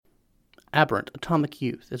Aberrant Atomic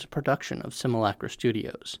Youth is a production of Simulacra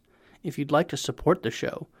Studios. If you'd like to support the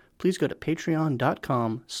show, please go to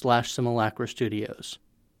patreon.com/Simulacra Studios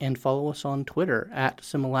and follow us on Twitter at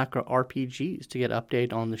Simulacra RPGs to get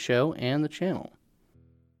update on the show and the channel.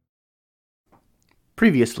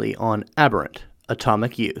 Previously on Aberrant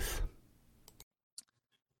Atomic Youth.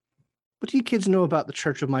 What do you kids know about the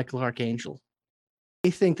Church of Michael Archangel? They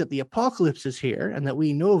think that the apocalypse is here and that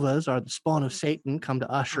we Novas are the spawn of Satan come to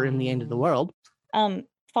usher in the end of the world.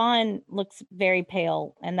 Fawn looks very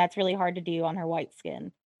pale, and that's really hard to do on her white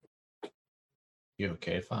skin. You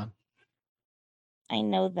okay, Fawn? I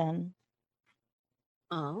know them.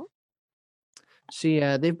 Oh? See,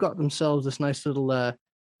 they've got themselves this nice little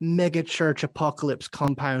mega church apocalypse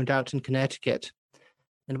compound out in Connecticut.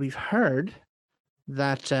 And we've heard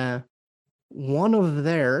that one of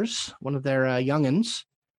their young'uns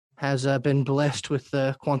has been blessed with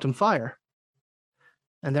quantum fire.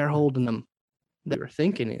 And they're holding them. What they're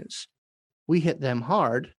thinking is, we hit them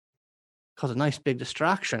hard, cause a nice big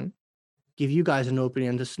distraction, give you guys an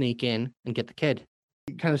opening to sneak in and get the kid.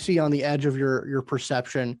 You kind of see on the edge of your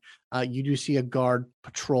perception, you do see a guard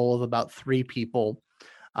patrol of about 3 people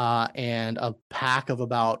and a pack of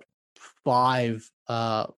about 5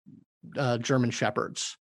 German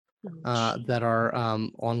shepherds that are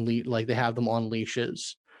they have them on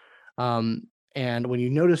leashes. And when you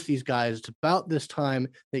notice these guys, it's about this time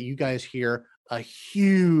that you guys hear a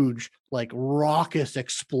huge, raucous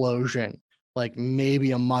explosion, maybe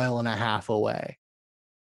 1.5 miles away.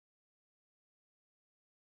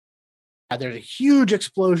 There's a huge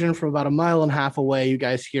explosion from about 1.5 miles away. You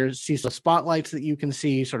guys see some spotlights that you can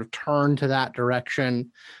see sort of turn to that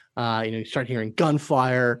direction. You start hearing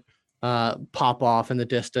gunfire pop off in the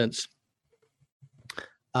distance.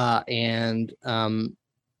 And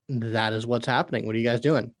that is what's happening. What are you guys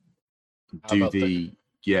doing? Do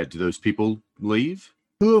those people leave?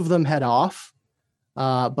 2 of them head off,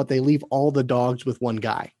 but they leave all the dogs with 1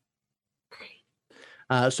 guy.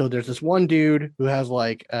 So there's this one dude who has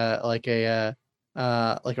a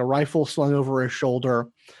rifle slung over his shoulder,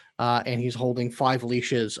 and he's holding 5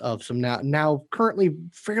 leashes of some now currently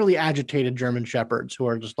fairly agitated German shepherds who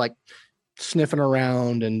are just sniffing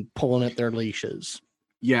around and pulling at their leashes.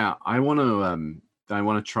 Yeah, I want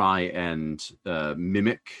to try and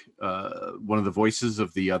mimic one of the voices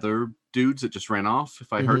of the other dudes that just ran off,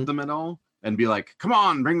 if I heard them at all, and be like, "Come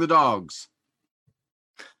on, bring the dogs."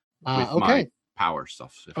 With Okay. my power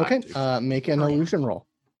stuff. Okay. Make an illusion roll.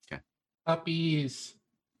 Okay. Puppies.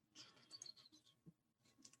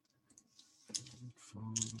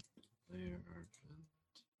 There.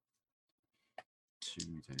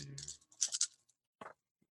 2 there.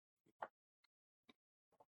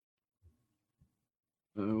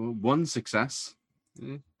 One success.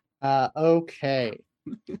 Okay.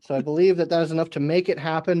 So I believe that is enough to make it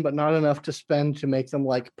happen, but not enough to spend to make them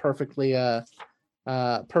perfectly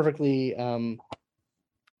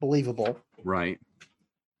believable. Right.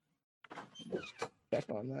 Check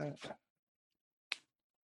on that.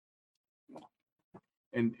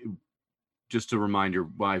 And just a reminder,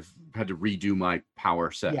 I've had to redo my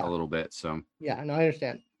power set a little bit. So yeah, no, I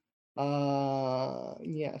understand. So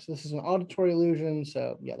this is an auditory illusion,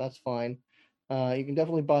 so yeah, that's fine. You can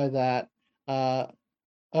definitely buy that.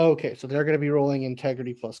 Okay, so they're going to be rolling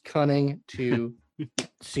integrity plus cunning to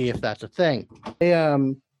see if that's a thing. They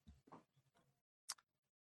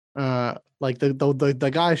the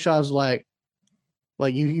guy shows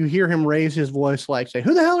you hear him raise his voice say,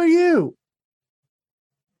 "Who the hell are you?"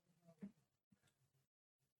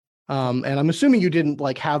 And I'm assuming you didn't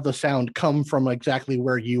have the sound come from exactly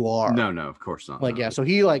where you are. No, of course not. So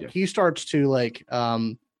he starts to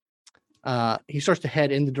he starts to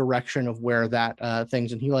head in the direction of where that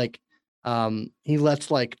things, and he lets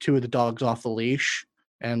 2 of the dogs off the leash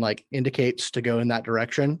and indicates to go in that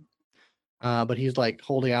direction. But he's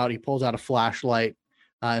holding out, he pulls out a flashlight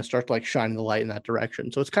and starts shining the light in that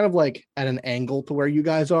direction. So it's kind of at an angle to where you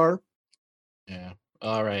guys are. Yeah.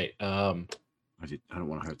 All right. I don't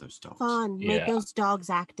want to hurt those dogs. Fawn, make those dogs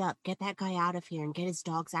act up. Get that guy out of here and get his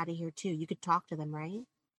dogs out of here too. You could talk to them, right?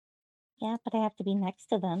 Yeah, but I have to be next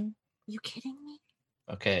to them. You kidding me?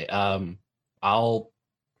 Okay. I'll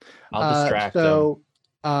distract them. So,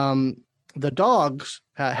 the dogs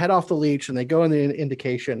head off the leash and they go in the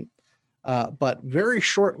indication. But very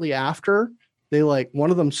shortly after, they one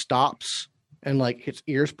of them stops and its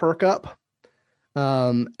ears perk up,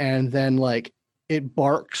 and then it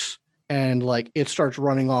barks and it starts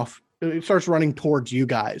running off. It starts running towards you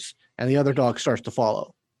guys, and the other dog starts to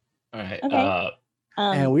follow. All right. Okay.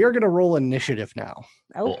 And we are going to roll initiative now.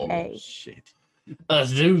 Okay. Shit.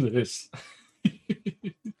 Let's do this.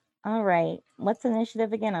 All right. What's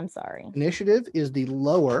initiative again? I'm sorry. Initiative is the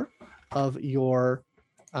lower of your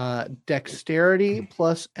dexterity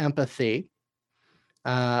plus empathy,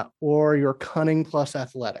 or your cunning plus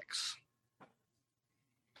athletics.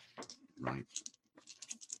 Right.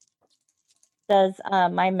 Does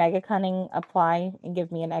my mega cunning apply and give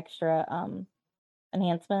me an extra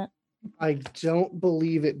enhancement? I don't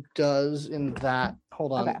believe it does in that.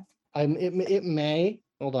 Hold on. Okay. It may.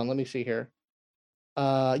 Hold on. Let me see here.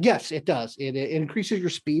 Yes, it does. It increases your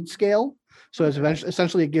speed scale, so it's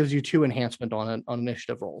essentially it gives you 2 enhancement on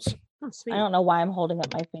initiative rolls. Oh, sweet. I don't know why I'm holding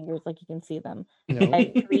up my fingers like you can see them. No.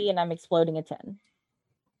 I have 3 and I'm exploding a 10.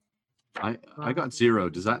 I got 0.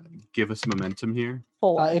 Does that give us momentum here?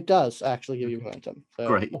 4. It does actually give you momentum. So,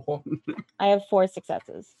 Great. I have 4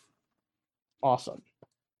 successes. Awesome.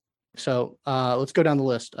 So let's go down the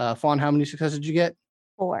list. Fawn, how many successes did you get?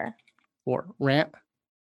 4. 4. Rant?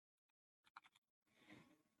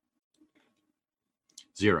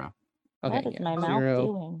 0. Okay. What is my mouth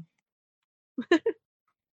 0. doing?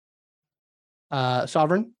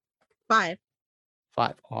 Sovereign? 5.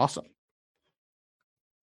 5. Awesome.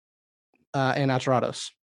 And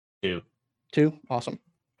Ateratos? 2. 2. Awesome.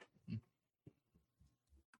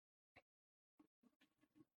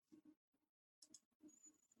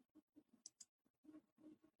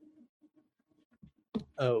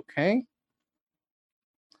 Okay.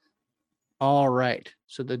 All right.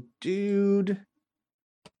 So the dude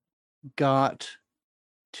got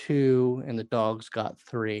 2 and the dogs got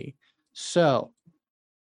 3. So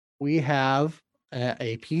we have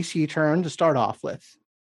a PC turn to start off with.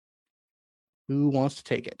 Who wants to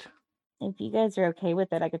take it? If you guys are okay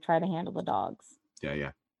with it, I could try to handle the dogs.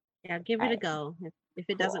 Yeah. Yeah, give it a Alright. go. If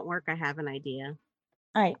it doesn't work, I have an idea.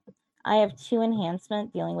 All right. I have 2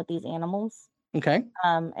 enhancement dealing with these animals. Okay.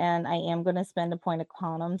 And I am going to spend a point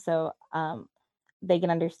upon them so they can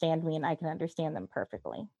understand me and I can understand them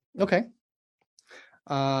perfectly. Okay.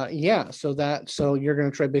 Yeah. So you're going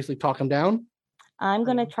to try basically talk them down. I'm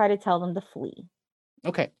going to try to tell them to flee.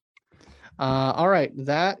 Okay. All right.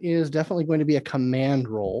 That is definitely going to be a command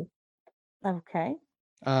roll. Okay.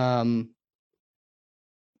 Um,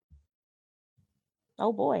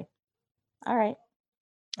 Oh boy. All right.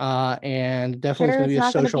 and definitely Sure, it's going to it's be a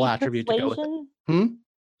not going to social be attribute to go with it. persuasion.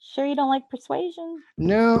 Sure, you don't like persuasion?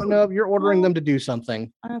 No, you're ordering No. them to do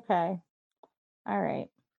something. Okay. All right.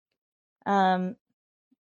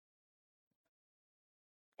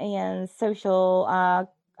 And social. I'm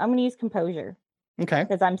going to use composure Okay.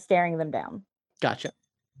 because I'm staring them down. Gotcha.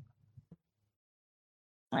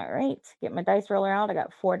 All right. Get my dice roller out. I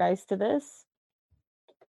got 4 dice to this.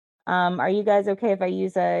 Are you guys okay if I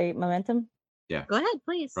use a momentum? Yeah. Go ahead,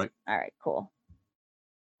 please. Right. All right, cool.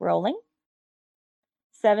 Rolling.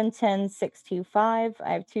 7, 10, 6, 2, 5.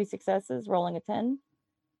 I have 2 successes. Rolling a 10.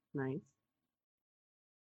 Nice.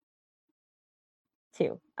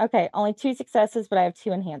 2. Okay, only 2 successes, but I have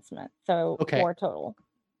 2 enhancement. So Okay. 4 total.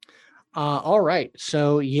 All right.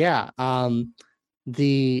 So yeah,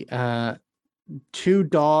 the 2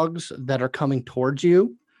 dogs that are coming towards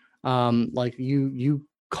you, like you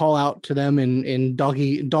call out to them in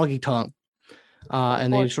doggy tongue,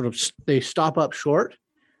 and they sort of they stop up short,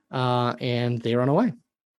 and they run away.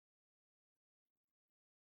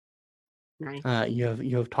 Nice.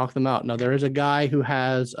 You have talked them out. Now there is a guy who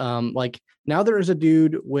has now there is a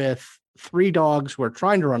dude with 3 dogs who are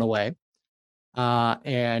trying to run away.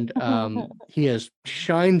 And he has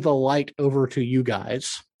shined the light over to you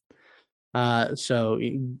guys. So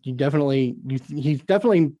he definitely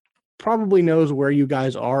probably knows where you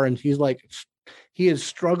guys are, and he is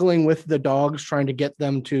struggling with the dogs, trying to get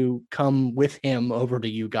them to come with him over to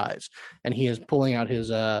you guys. And he is pulling out his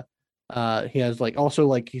he has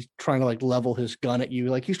he's trying to level his gun at you.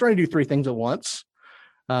 Like he's trying to do 3 things at once.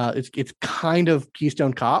 It's kind of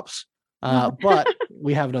Keystone Cops, but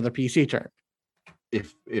we have another PC turn.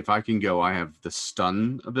 If I can go, I have the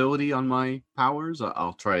stun ability on my powers.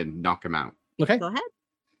 I'll try and knock him out. Okay. Go ahead.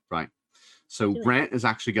 Right. So Do it. Grant is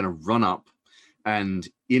actually going to run up and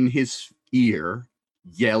in his ear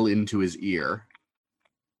yell into his ear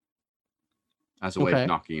as a way Okay. of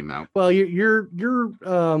knocking him out. Well, you're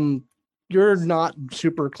not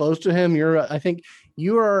super close to him. I think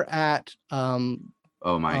you are at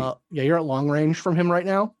Oh my! you're at long range from him right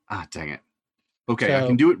now. Ah, dang it. Okay, I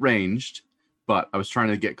can do it ranged, but I was trying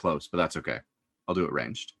to get close, but that's okay. I'll do it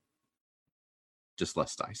ranged. Just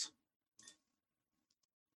less dice.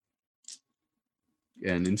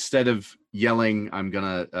 And instead of yelling, I'm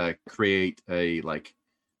gonna create a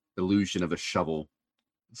illusion of a shovel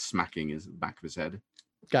smacking his back of his head.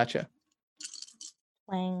 Gotcha.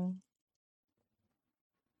 Playing.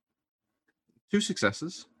 2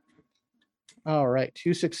 successes. All right,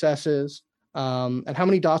 2 successes. And how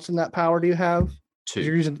many dots in that power do you have? 2.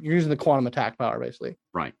 You're using the quantum attack power basically.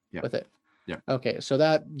 Right. Yeah. With it. Yeah. Okay, so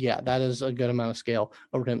that is a good amount of scale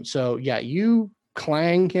over him. So yeah, you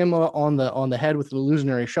clang him on the head with an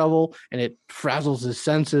illusionary shovel, and it frazzles his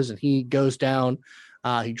senses, and he goes down.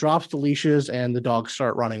 He drops the leashes, and the dogs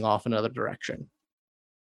start running off another direction.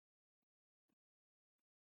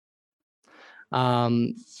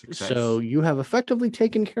 So you have effectively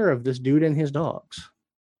taken care of this dude and his dogs.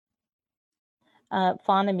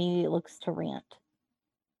 Fawn immediately looks to Rant.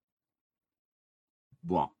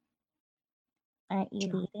 What? Aren't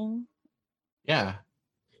you leading? Yeah.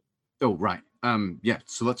 Oh, right. Yeah,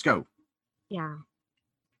 so let's go. Yeah.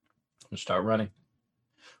 We'll start running.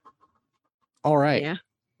 All right. Yeah.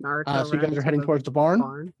 So you guys are heading towards the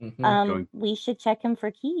barn? Mm-hmm. We should check him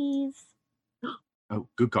for keys. Oh,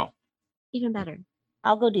 good call. Even better.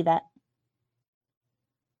 I'll go do that.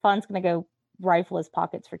 Fawn's gonna go rifle his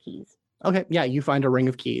pockets for keys. Okay, yeah, you find a ring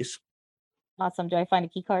of keys. Awesome. Do I find a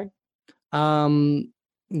key card?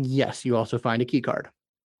 Yes, you also find a key card.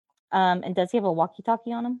 And does he have a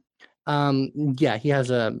walkie-talkie on him? Yeah, he has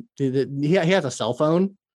he has a cell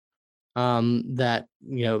phone. That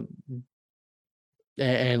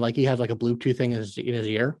and like he has like a Bluetooth thing in his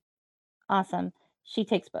ear. Awesome. She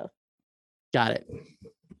takes both. Got it.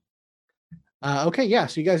 Okay, yeah.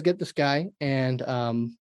 So you guys get this guy, and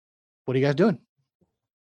what are you guys doing?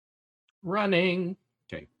 Running.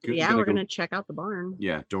 Okay. Yeah, we're gonna check out the barn.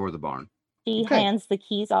 Yeah, door of the barn. She hands the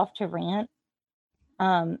keys off to Rant,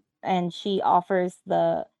 and she offers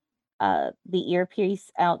the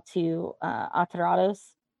earpiece out to Atarados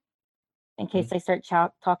in case they start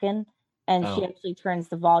talking, and she actually turns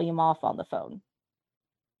the volume off on the phone.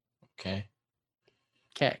 Okay.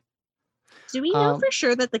 Do we know for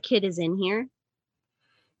sure that the kid is in here?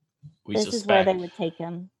 This is where they would take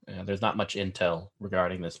him. Yeah, there's not much intel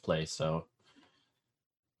regarding this place, so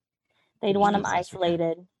they'd want him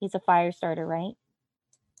isolated. He's a fire starter, right?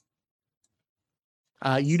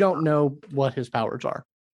 You don't know what his powers are.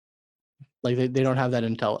 Like they don't have that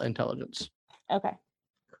intelligence. Okay.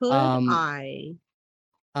 Could I?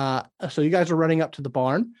 So you guys are running up to the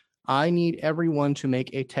barn. I need everyone to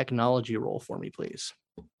make a technology roll for me, please.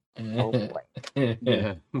 Oh boy.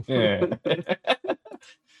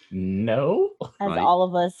 No. As all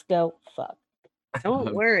of us go, fuck.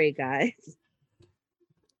 Don't worry, guys.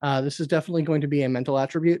 This is definitely going to be a mental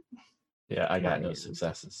attribute. Yeah, I got no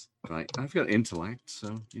successes. Right. I've got intellect,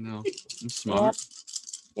 so I'm smart. Yep.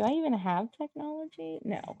 Do I even have technology?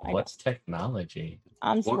 No. What's technology?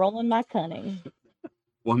 I'm just rolling my cunning.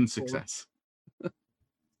 1 success.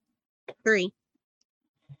 3.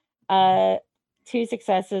 2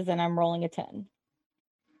 successes, and I'm rolling a 10.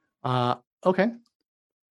 Okay.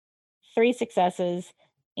 3 successes,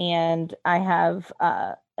 and I have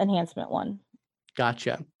enhancement 1.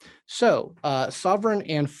 Gotcha. So Sovereign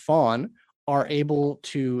and Fawn are able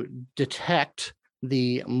to detect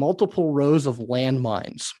the multiple rows of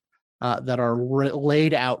landmines that are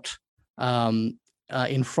laid out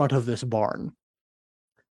in front of this barn.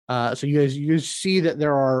 So you see that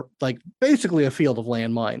there are like basically a field of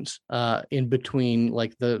landmines in between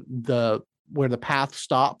like the where the path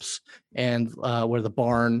stops and where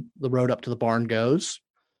the road up to the barn goes.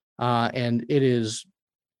 And it is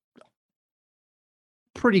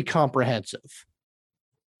pretty comprehensive.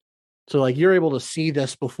 So like you're able to see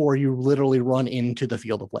this before you literally run into the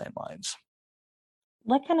field of landmines.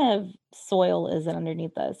 What kind of soil is it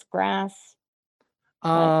underneath this? Grass?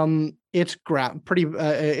 It's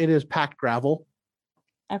it is packed gravel.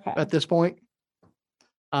 Okay. At this point.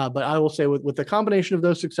 But I will say with the combination of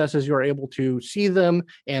those successes, you're able to see them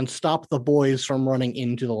and stop the boys from running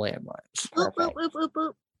into the landmines. Boop, boop, boop, boop,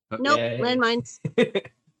 boop. Nope, landmines.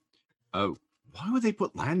 Oh, why would they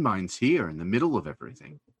put landmines here in the middle of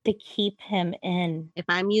everything? To keep him in. If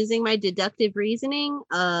I'm using my deductive reasoning,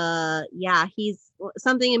 yeah,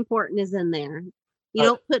 something important is in there. You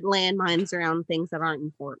don't put landmines around things that aren't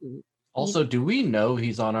important. Also, do we know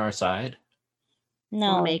he's on our side?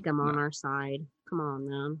 No. We'll make him on our side. Come on,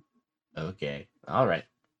 man. Okay. All right.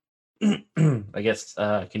 I guess,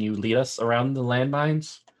 can you lead us around the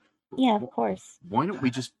landmines? Yeah, of course. Why don't we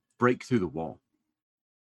just break through the wall?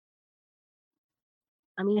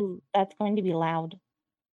 I mean, that's going to be loud.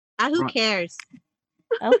 Who cares?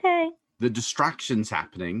 Okay. The distraction's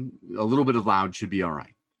happening. A little bit of loud should be all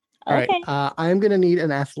right. All right. I'm going to need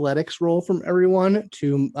an athletics roll from everyone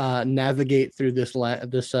to navigate through this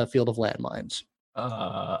field of landmines.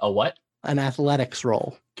 A what? An athletics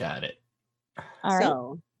roll. Got it. All right.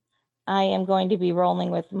 So, I am going to be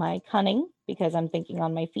rolling with my cunning because I'm thinking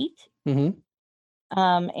on my feet. Mm-hmm.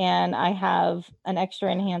 And I have an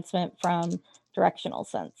extra enhancement from directional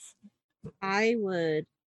sense. I would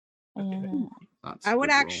And That's I a would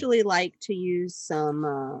good roll. actually like to use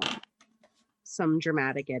some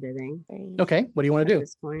dramatic editing Okay, what do you want at to do?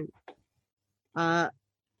 this point.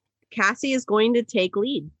 Cassie is going to take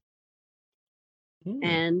lead,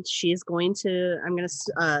 and she's going to. I'm going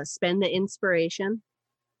to spend the inspiration,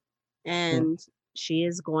 and she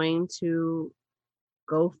is going to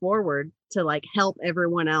go forward to like help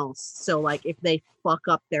everyone else. So like if they fuck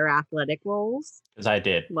up their athletic rolls, Because I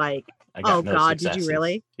did. like I got oh no god, successes. did you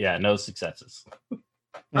really? Yeah, no successes.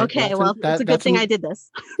 Right, Okay, that's well it's a good thing I did this.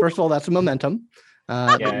 First of all, that's a momentum.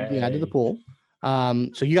 That you add to the Yay. pool.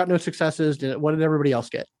 So you got no successes. What did everybody else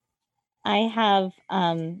get? I have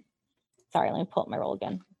sorry, let me pull up my roll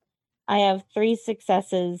again. I have 3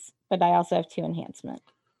 successes, but I also have 2 enhancement.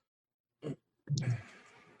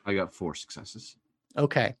 I got 4 successes.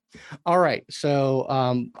 Okay. All right. So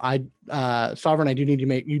Sovereign, I do need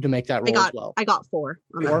you to make that roll as well. I got 4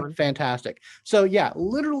 on that 4? one. Fantastic. So yeah,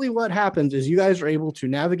 literally what happens is you guys are able to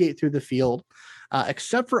navigate through the field,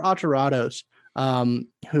 except for Atarados,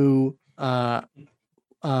 who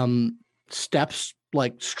steps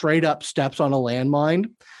like straight up steps on a landmine.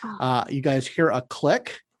 You guys hear a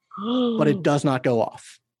click, but it does not go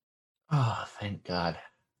off. Oh, thank God.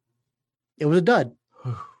 It was a dud.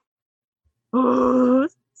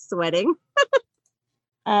 Sweating.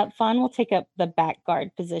 Fawn will take up the back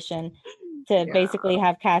guard position to basically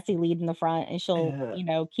have Cassie lead in the front, and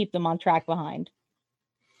she'll, keep them on track behind.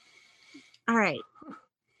 All right.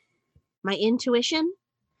 My intuition,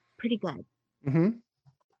 pretty good. Mm-hmm.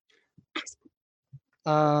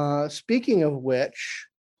 Speaking of which,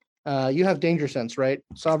 you have danger sense, right,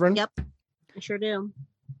 Sovereign? Yep, I sure do.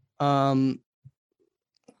 What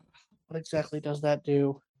exactly does that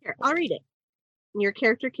do? Here, I'll read it. Your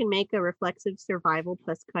character can make a reflexive survival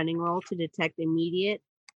plus cunning roll to detect immediate,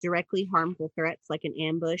 directly harmful threats like an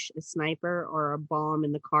ambush, a sniper, or a bomb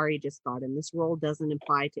in the car you just got in. This roll doesn't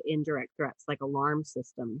apply to indirect threats like alarm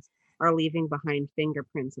systems or leaving behind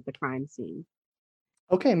fingerprints at the crime scene.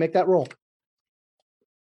 Okay, make that roll.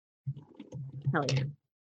 Hell yeah.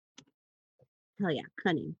 Hell yeah.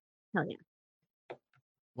 Cunning. Hell yeah.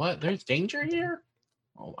 What? There's danger here?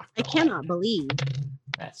 Oh my God. I cannot believe.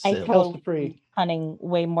 That's I silly. told free. cunning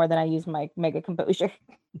way more than I use my mega composure.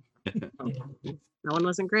 Oh, that one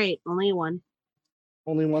wasn't great. Only 1.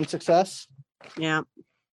 Only 1 success. Yeah.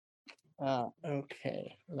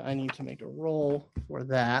 Okay. I need to make a roll for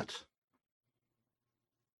that.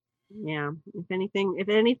 Yeah. If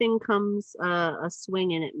anything comes a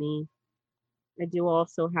swinging at me, I do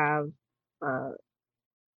also have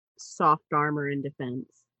soft armor and defense.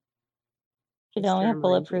 You Just only to have remind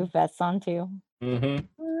bulletproof vests on too. Mm-hmm.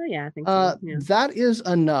 Yeah, I think so. Yeah. That is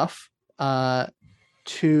enough to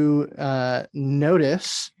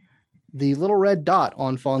notice the little red dot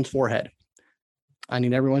on Fawn's forehead. I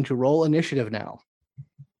need everyone to roll initiative now.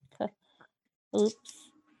 Oops.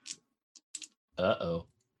 Uh-oh.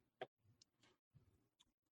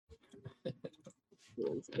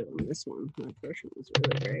 Let's go on this one. My first one was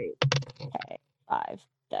really great. Okay, 5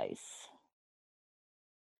 dice.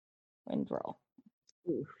 Wind roll.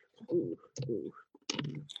 Oof, oof, oof.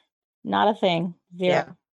 Not a thing. 0. Yeah.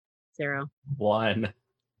 0. 1.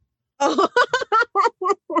 Oh.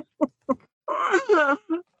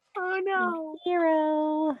 Oh no.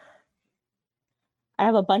 0. I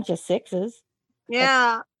have a bunch of 6s.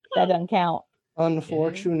 Yeah. That doesn't count.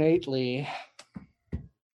 Unfortunately.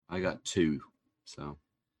 I got 2, so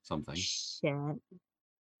something. Shit.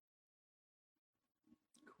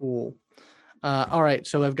 Cool. All right,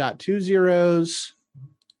 so I've got 2 zeros,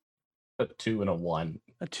 A 2 and a 1.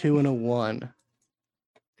 a 2, and a 1.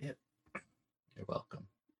 You're welcome.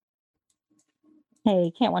 Hey,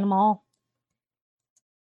 you can't win them all.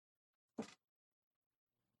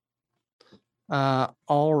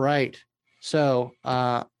 All right. So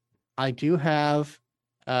I do have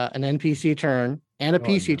an NPC turn and a Oh,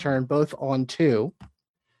 PC no. turn, both on 2.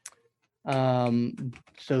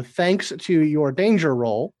 So thanks to your danger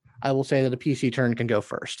roll, I will say that a PC turn can go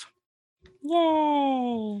first.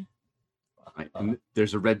 Yay. And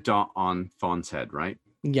there's a red dot on Fawn's head, right?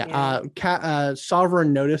 Yeah.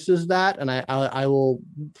 Sovereign notices that, and I will.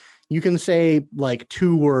 You can say like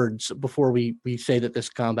 2 words before we say that this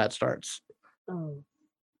combat starts. Oh.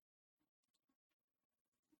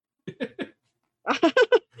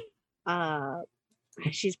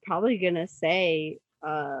 She's probably gonna say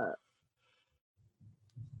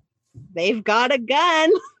they've got a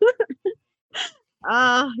gun.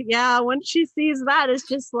 Yeah, once she sees that, it's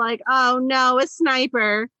just like, oh no, a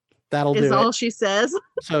sniper. That'll Is do all it. she says.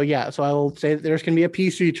 So yeah, so I will say that there's going to be a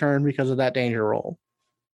PC turn because of that danger roll.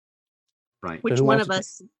 Right. Which who one wants of to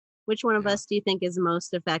us? Which one of Yeah. us do you think is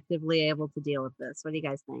most effectively able to deal with this? What do you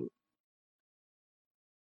guys think?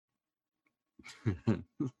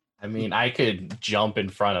 I mean, I could jump in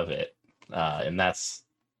front of it, and that's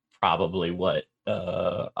probably what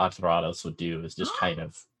Atrados would do, is just kind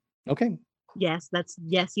of, Okay. Yes,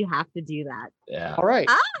 you have to do that. yeah. All right.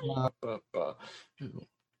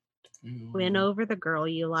 Win over the girl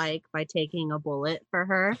you like by taking a bullet for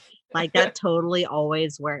her. Like that totally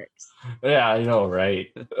always works. Yeah, I know, right?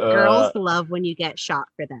 Girls love when you get shot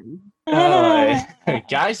for them.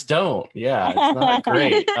 Guys don't. Yeah, it's not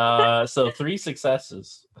great. So 3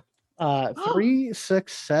 successes. 3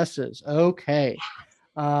 successes. Okay.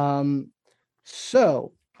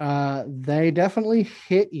 So they definitely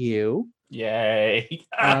hit you. Yay.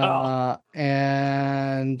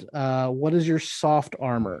 And what is your soft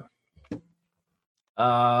armor?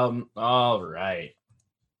 All right.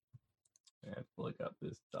 I have to look up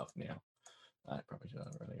this stuff now. I probably should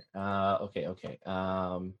have earlier. Okay.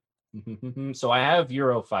 So I have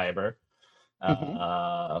Eurofiber,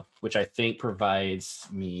 which I think provides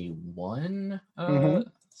me 1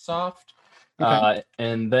 soft. Okay.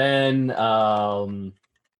 And then I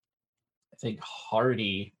think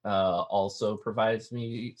Hardy also provides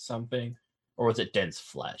me something. Or was it dense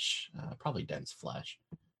flesh? Probably dense flesh.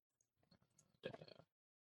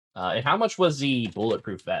 And how much was the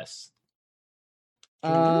bulletproof vest?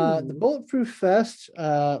 The bulletproof vest,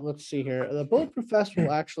 let's see here. The bulletproof vest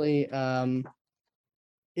will actually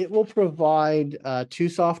it will provide 2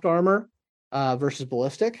 soft armor versus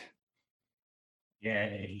ballistic.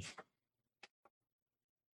 Yay.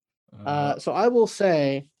 So I will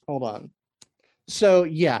say, hold on. So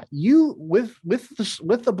yeah, you with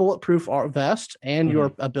the bulletproof vest and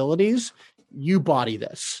your abilities, you body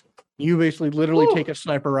this. You basically literally take a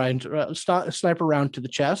sniper round to the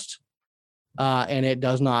chest, and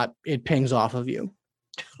it pings off of you.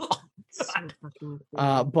 So fucking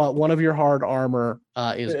cool. But one of your hard armor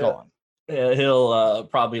is gone. Yeah, he'll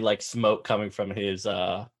probably like smoke coming from his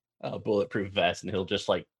bulletproof vest, and he'll just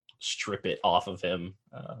like strip it off of him.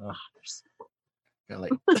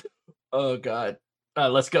 Like, oh god,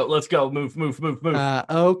 let's go, move.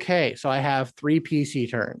 Okay, so I have 3 PC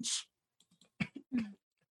turns.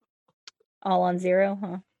 All on 0,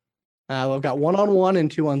 huh? We've got 1 on 1 and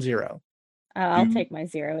 2 on 0. I'll take my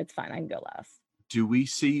 0. It's fine. I can go last. Do we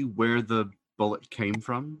see where the bullet came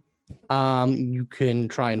from? You can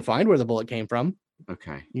try and find where the bullet came from.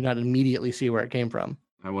 Okay. You not immediately see where it came from.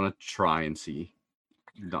 I want to try and see.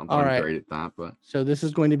 Not All right. great at that, but So this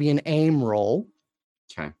is going to be an aim roll.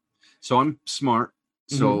 okay. So I'm smart.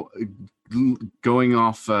 So going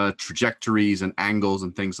off trajectories and angles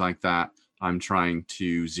and things like that, I'm trying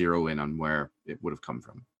to zero in on where it would have come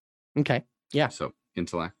from. Okay. Yeah. So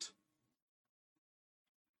intellect.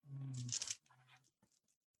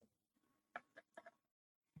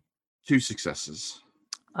 Two successes.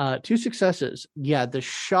 2 successes. Yeah, the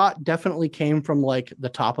shot definitely came from like the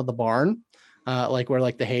top of the barn, like where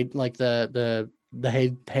like the hay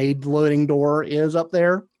loading door is up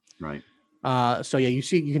there. Right. So yeah, you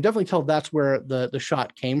can definitely tell that's where the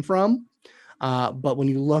shot came from. But when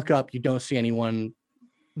you look up, you don't see anyone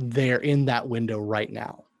there in that window right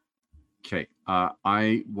now. Okay.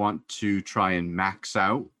 I want to try and max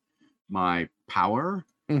out my power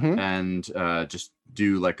and just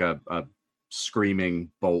do like a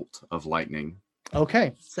screaming bolt of lightning.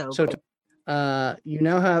 Okay. So You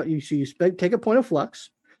now have take a point of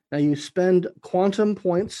flux. Now you spend quantum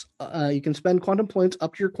points. You can spend quantum points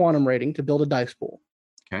up to your quantum rating to build a dice pool.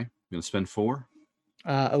 Okay. I'm gonna spend 4.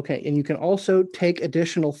 Okay, and you can also take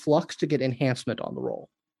additional flux to get enhancement on the roll.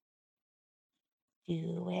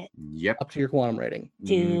 Do it. Yep. Up to your quantum rating.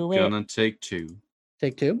 Do it. Gonna take 2.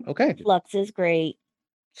 Take 2. Okay. Flux is great.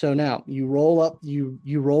 So now you roll up. You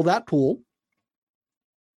roll that pool.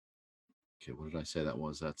 Okay, what did I say that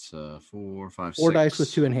was? That's 4, 5, 4 6. dice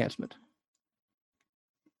with 2 enhancement.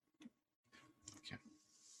 Okay.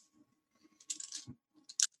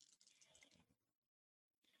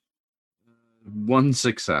 One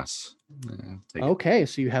success. Okay,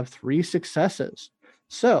 so you have 3 successes.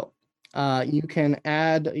 So you can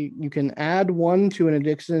add 1 to an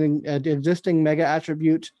existing mega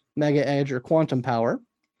attribute, mega edge, or quantum power.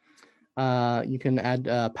 You can add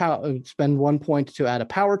spend 1 point to add a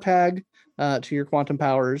power tag to your quantum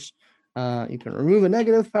powers. You can remove a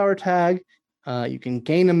negative power tag. You can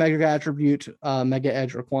gain a mega attribute, mega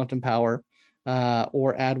edge, or quantum power,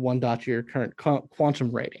 or add 1 dot to your current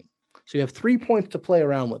quantum rating. So you have 3 points to play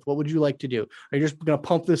around with. What would you like to do? Are you just going to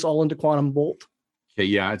pump this all into quantum bolt? Okay,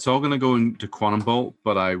 yeah, it's all going to go into Quantum Bolt,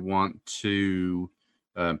 but I want to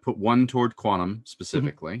put one toward Quantum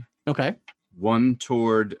specifically. Okay. One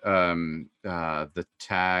toward the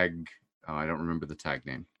tag. Oh, I don't remember the tag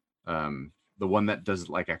name. The one that does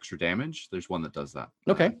like extra damage. There's one that does that.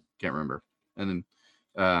 Okay. Can't remember. And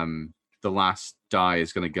then the last die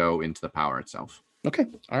is going to go into the power itself. Okay.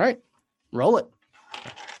 All right. Roll it.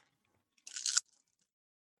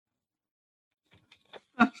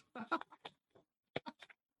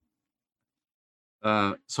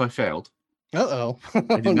 So I failed. Uh-oh.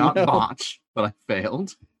 I did not No. botch, but I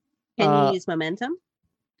failed. Can Uh, you use momentum?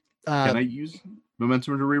 Can I use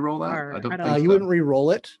momentum to re-roll that? Or I don't I don't think you so. wouldn't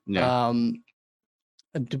re-roll it. Yeah.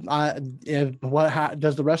 Does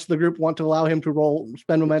the rest of the group want to allow him to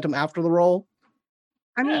spend momentum after the roll?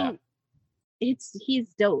 I Yeah. mean,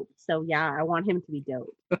 he's dope. So yeah, I want him to be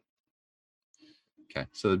dope. Okay,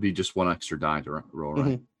 so it'd be just one extra die to roll,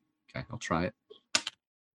 right? Okay, I'll try it.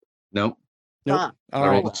 Nope. Nope. Fuck. All I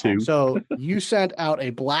right. rolled a 2. So you sent out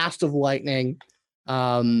a blast of lightning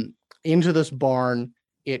into this barn.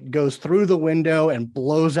 It goes through the window and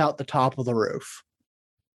blows out the top of the roof.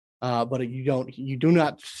 But you do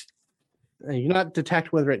not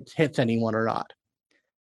detect whether it hits anyone or not.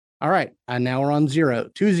 All right. And now we're on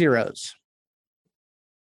 2 zeros.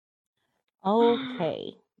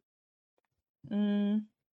 Okay.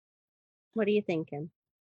 What are you thinking?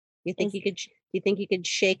 You think Is- you could you could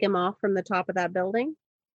shake him off from the top of that building?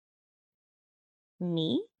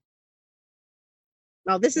 Me?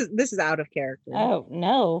 Oh, this is out of character. Oh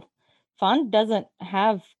no. Fawn doesn't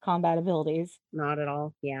have combat abilities. Not at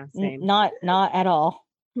all. Yeah, same. Not at all.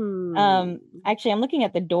 Hmm. Actually, I'm looking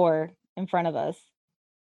at the door in front of us.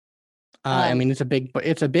 I mean, it's a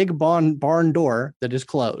big barn door that is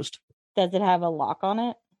closed. Does it have a lock on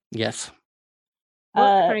it? Yes. What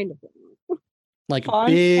uh, kind of Like a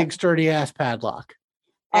Fawn's big sturdy ass padlock.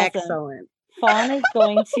 Awesome. excellent? Fawn is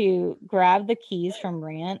going to grab the keys from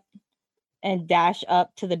Rant and dash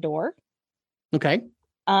up to the door. Okay.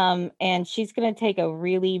 And she's going to take a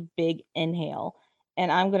really big inhale, and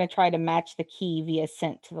I'm going to try to match the key via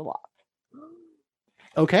scent to the lock.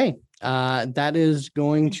 Okay. That is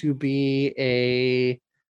going to be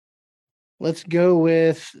let's go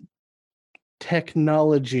with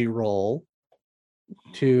technology roll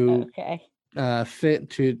to Okay. fit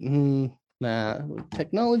to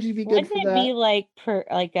technology be good Wouldn't for it that? be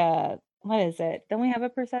what is it? Don't we have a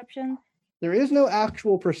perception? There is no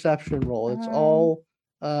actual perception roll. It's all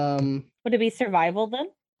Would it be survival then?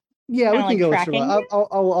 yeah, we Kinda can like go with tracking? survival.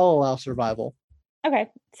 I'll allow survival. Okay.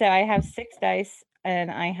 So I have 6 dice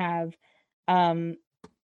and I have a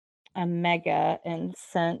mega and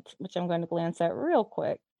scent, which I'm going to glance at real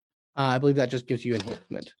quick. I believe that just gives you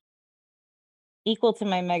enhancement. Equal to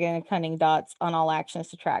my mega and cunning dots on all actions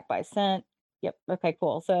to track by scent. Yep. Okay,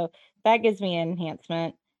 cool. So that gives me an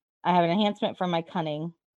enhancement. I have an enhancement from my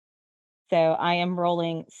cunning. So I am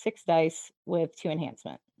rolling 6 dice with 2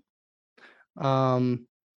 enhancement.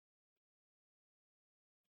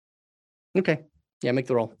 Okay. Yeah, make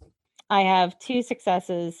the roll. I have 2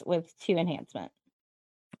 successes with 2 enhancement.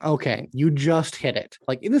 Okay, you just hit it.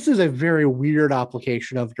 Like this is a very weird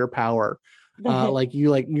application of your power.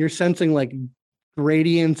 You're sensing like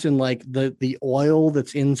gradients in like the oil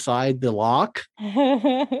that's inside the lock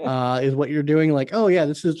is what you're doing. Like, oh yeah,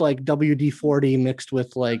 this is like WD-40 mixed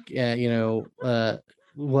with like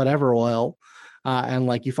whatever oil, and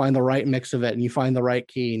like you find the right mix of it and you find the right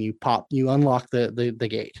key and you unlock the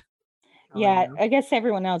gate. Yeah, I guess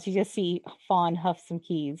everyone else, you just see Fawn huff some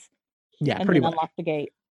keys. Yeah, and pretty then much. unlock the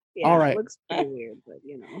gate. Yeah, all right. It looks pretty weird, but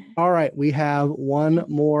you know. All right, we have one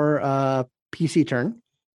more PC turn.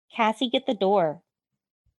 Cassie, get the door.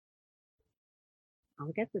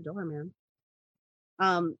 I'll get the door, man.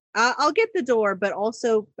 I'll get the door, but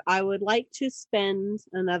also I would like to spend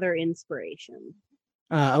another inspiration.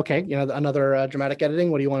 Okay, another dramatic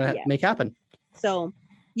editing. What do you want to Yes. make happen? So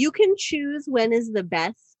you can choose when is the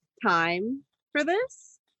best time for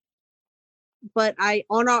this, but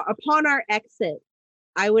upon our exit,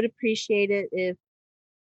 I would appreciate it if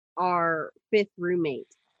our 5th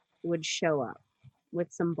roommate would show up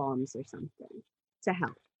with some bombs or something to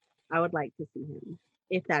help. I would like to see him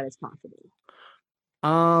if that is possible.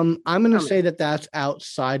 I'm going to say that that's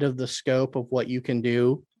outside of the scope of what you can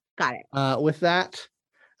do. Got it. With that,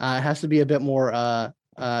 it has to be a bit more,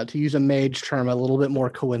 to use a mage term, a little bit more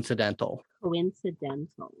coincidental.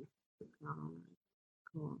 Coincidental.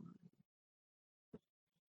 Cool.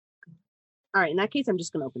 All right. In that case, I'm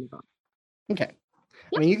just going to open the door. Okay.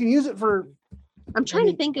 Yep. I mean, you can use it for. I'm trying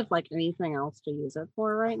to think of like anything else to use it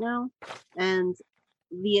for right now. And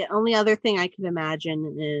the only other thing I could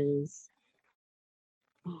imagine is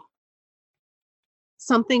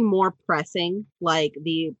something more pressing, like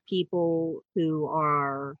the people who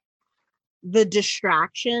are the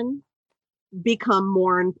distraction become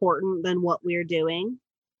more important than what we're doing.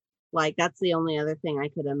 Like, that's the only other thing I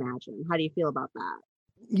could imagine. How do you feel about that?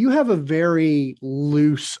 You have a very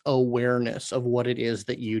loose awareness of what it is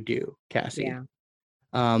that you do, Cassie. Yeah.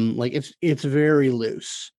 Like it's very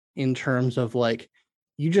loose in terms of like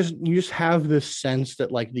you just have this sense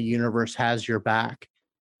that like the universe has your back,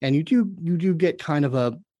 and you do get kind of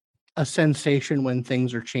a sensation when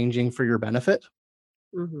things are changing for your benefit.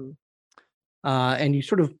 Mm-hmm. And you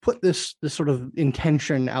sort of put this sort of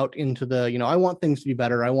intention out into the, I want things to be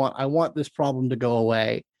better. I want this problem to go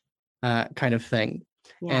away, kind of thing.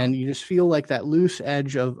 Yeah. And you just feel like that loose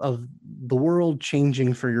edge of the world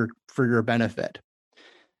changing for your benefit.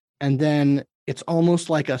 And then it's almost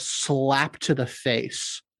like a slap to the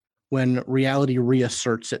face when reality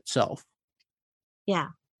reasserts itself. Yeah.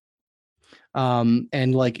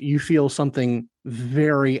 And like you feel something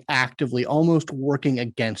very actively almost working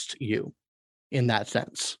against you in that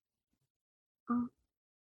sense.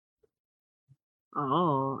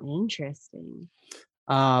 Oh, interesting.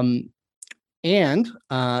 And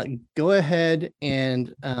go ahead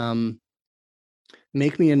and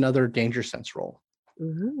make me another danger sense roll.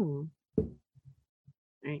 Ooh.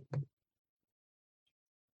 Right.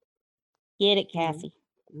 Get it, Cassie.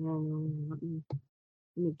 Let me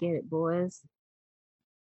get it, boys.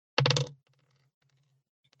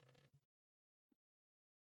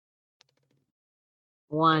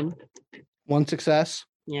 One success.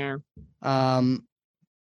 Yeah.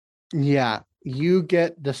 Yeah, you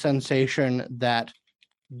get the sensation that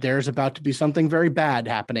there's about to be something very bad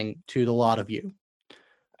happening to the lot of you.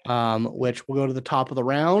 Which will go to the top of the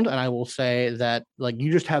round, and I will say that like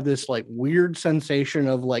you just have this like weird sensation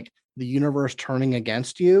of like the universe turning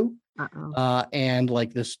against you, and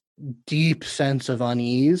like this deep sense of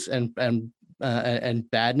unease and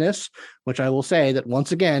badness, which I will say that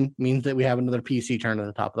once again means that we have another PC turn at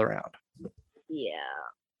the top of the round. Yeah.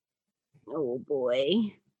 Oh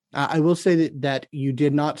boy. I will say that you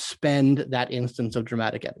did not spend that instance of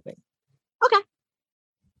dramatic editing. Okay.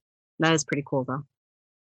 That is pretty cool, though.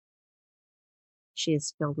 She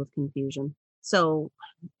is filled with confusion. So,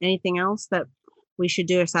 anything else that we should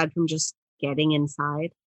do aside from just getting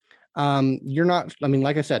inside? You're not, I mean,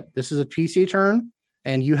 like I said, this is a PC turn,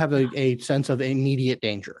 and you have a sense of immediate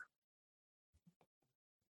danger.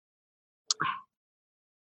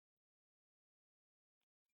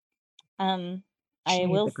 I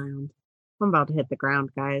will. Hit the ground. I'm about to hit the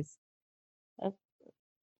ground, guys. So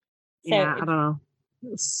yeah, I don't know.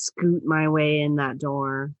 Scoot my way in that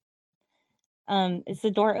door. Is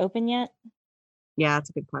the door open yet? Yeah, that's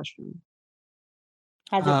a good question.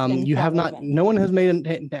 Has it been you have not. open? No one has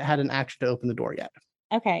had an action to open the door yet.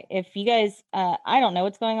 Okay, if you guys, I don't know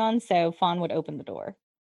what's going on, so Fawn would open the door.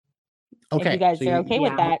 Okay, if you guys are okay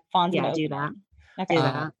with that, Fawn's gonna do open that. It. Okay. Do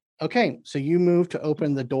that. Okay, so you move to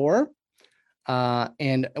open the door,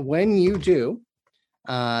 and when you do,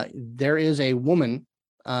 there is a woman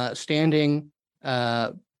standing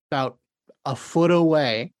about a foot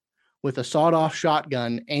away with a sawed-off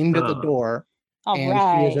shotgun aimed at the door, All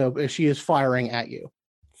and right. she is firing at you.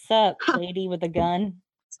 Sup, lady with a gun?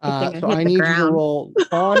 So I need you to roll,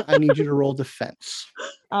 Fawn. I need you to roll defense.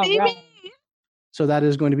 All right. So that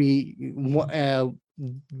is going to be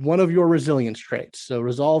one of your resilience traits. So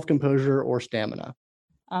resolve, composure, or stamina.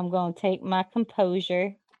 I'm going to take my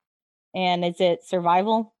composure. And is it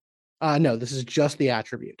survival? No, this is just the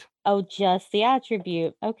attribute. Oh, just the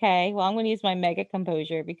attribute. Okay. Well, I'm going to use my mega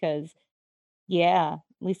composure because, yeah,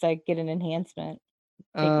 at least I get an enhancement.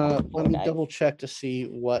 Let me double check to see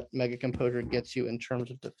what mega composure gets you in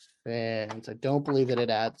terms of defense. I don't believe that it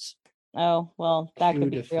adds. Oh, well, that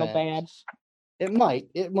could be real bad. It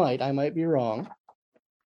might. I might be wrong.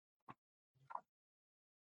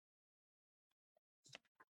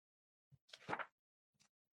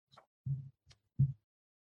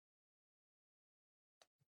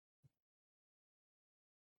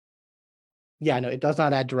 Yeah, no, it does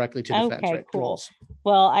not add directly to defense. Okay, right? cool. Rolls.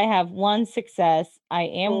 Well, I have one success. I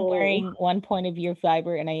am wearing 1 point of your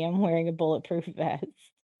fiber, and I am wearing a bulletproof vest.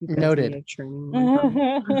 Noted.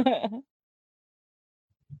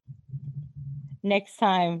 Next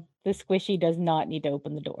time, the squishy does not need to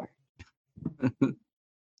open the door.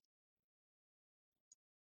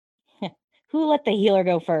 Who let the healer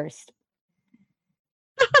go first?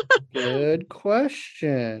 Good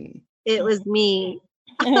question. It was me.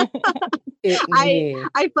 I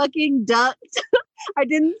fucking ducked. I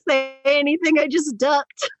didn't say anything. I just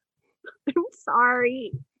ducked. I'm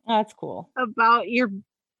sorry. That's cool. About your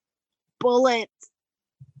bullets.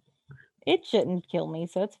 It shouldn't kill me,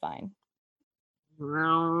 so it's fine.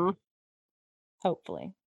 No.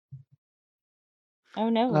 Hopefully. Oh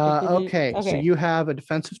no. Okay, so you have a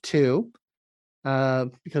defensive 2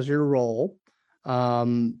 because of your roll. I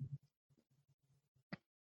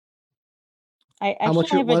How much?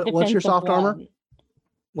 actually have a What's your defensive soft armor? 1.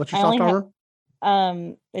 What's your I only soft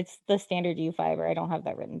armor? It's the standard U fiber. I don't have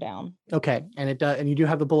that written down. Okay, and it does, and you do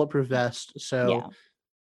have the bulletproof vest. So Yeah.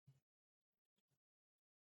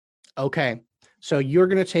 okay, so you're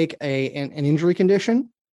going to take an injury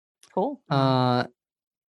condition. Cool.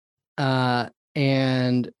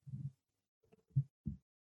 And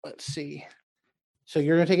let's see. So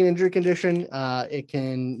you're going to take an injury condition.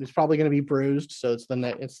 It's probably going to be bruised. So it's going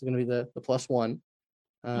to be the +1,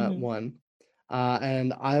 one.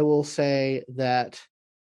 And I will say that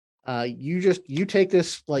you take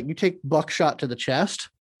this, like you take buckshot to the chest.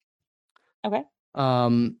 Okay.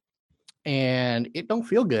 And it don't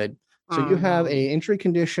feel good. So you have a injury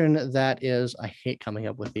condition that is, I hate coming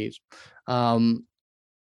up with these. Do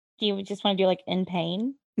you just want to do like in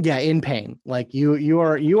pain? Yeah, in pain. Like you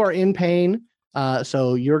are in pain.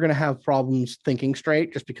 So you're gonna have problems thinking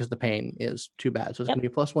straight just because the pain is too bad. So it's gonna be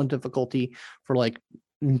a +1 difficulty for like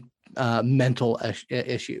mental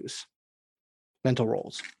issues, mental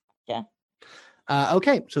rolls. Yeah.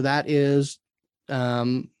 Okay, so that is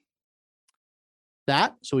that.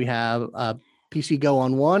 So we have PC go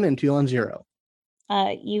on 1 and 2 on 0.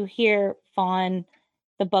 You hear Fawn,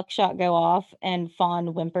 the buckshot go off, and Fawn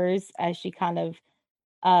whimpers as she kind of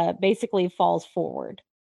basically falls forward.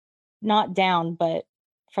 Not down, but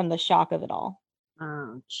from the shock of it all.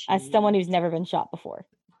 Oh, as someone who's never been shot before.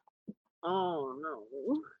 Oh, no.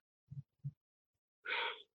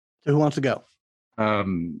 So who wants to go?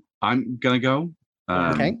 I'm gonna go.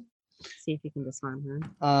 Okay. See if you can disarm her.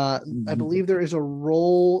 I believe there is a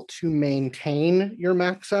roll to maintain your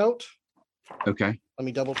max out. Okay. Let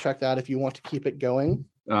me double check that if you want to keep it going.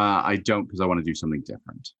 I don't, because I want to do something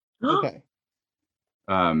different. Okay.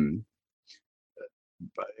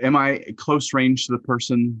 Am I close range to the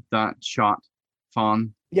person that shot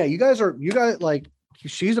Fawn? Yeah, you guys like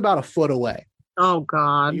she's about a foot away. Oh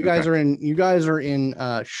God. You guys are in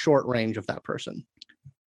short range of that person.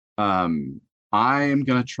 I am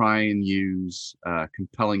gonna try and use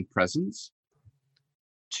compelling presence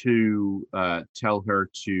to tell her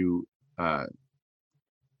to I'm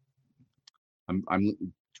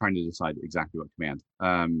trying to decide exactly what command.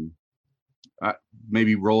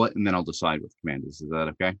 Maybe roll it and then I'll decide what the command is. Is that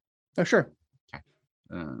okay? Oh, sure. Okay.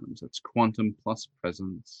 So it's quantum plus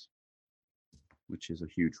presence, which is a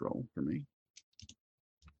huge roll for me.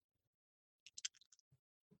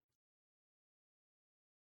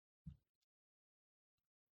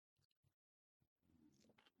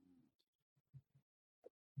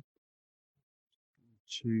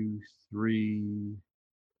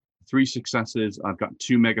 Three successes. I've got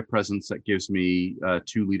 2 mega presence that gives me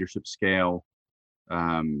 2 leadership scale.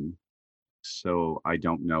 So I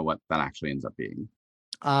don't know what that actually ends up being.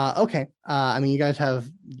 Okay. I mean, you guys have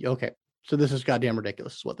okay. So this is goddamn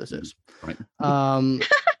ridiculous. Is what this is. Right.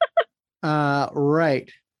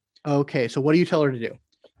 Right. Okay. So what do you tell her to do?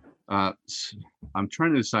 I'm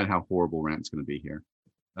trying to decide how horrible Rant's going to be here.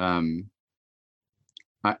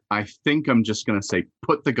 I think I'm just going to say,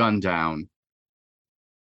 put the gun down,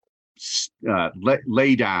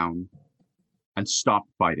 lay down, and stop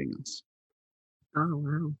fighting us. Oh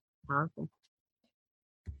wow, powerful.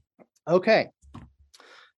 Okay.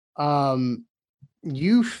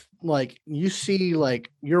 You see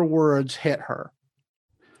like your words hit her,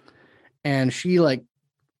 and she like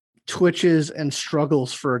twitches and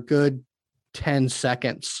struggles for a good 10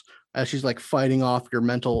 seconds as she's like fighting off your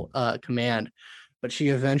mental command, but she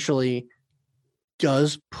eventually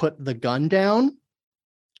does put the gun down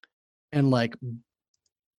and like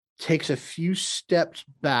takes a few steps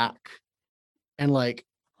back, and like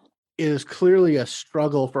it is clearly a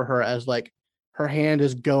struggle for her as like her hand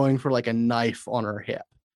is going for like a knife on her hip.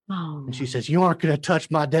 Oh. And she says, "You aren't going to touch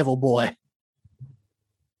my devil boy."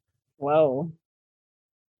 Whoa.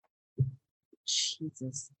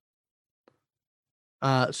 Jesus.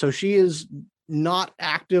 So she is not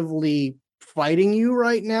actively fighting you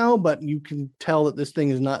right now, but you can tell that this thing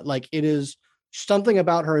is not like it is something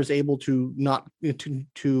about her is able to not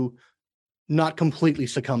completely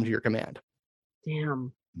succumb to your command.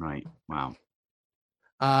 Damn. Right. Wow.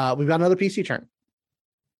 We've got another PC turn.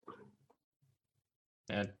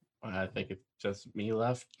 And I think it's just me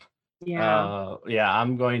left. Yeah. Yeah,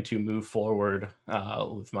 I'm going to move forward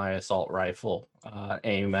with my assault rifle,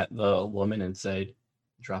 aim at the woman and say,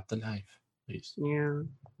 "Drop the knife, please." Yeah.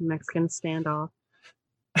 Mexican standoff.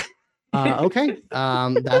 Okay.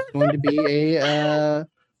 That's going to be a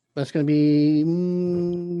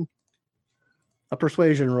a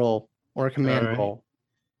persuasion roll or a command Alright. roll.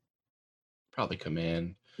 Probably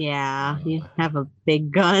command. Yeah, you have a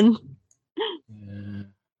big gun. Yeah.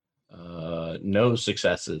 No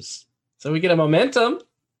successes. So we get a momentum,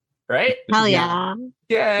 right? Hell Yeah. Good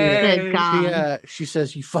yeah. Yay! She, God. she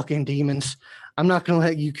says, "You fucking demons! I'm not going to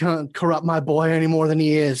let you corrupt my boy any more than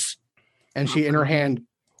he is." And she, in her hand,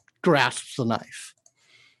 grasps the knife.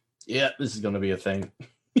 Yeah, this is gonna be a thing.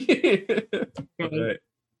 Alright.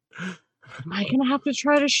 Am I gonna have to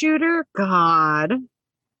try to shoot her? God.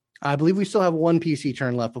 I believe we still have one PC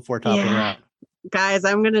turn left before top of the Yeah. round. Guys,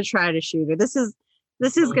 I'm gonna try to shoot her. This is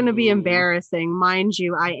gonna be embarrassing. Mind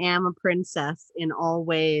you, I am a princess in all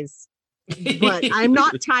ways. But I'm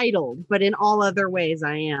not titled, but in all other ways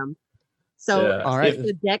I am. So Yeah. All right. it's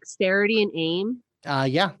the dexterity and aim.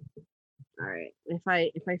 Yeah. All right. If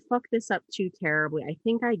I fuck this up too terribly, I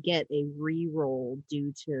think I get a re-roll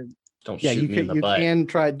due to Don't Yeah, shoot me in the you butt. can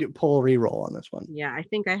try to pull a reroll on this one. yeah, I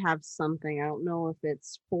think I have something. I don't know if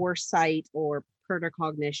it's foresight or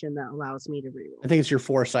precognition that allows me to re-roll. I think it's your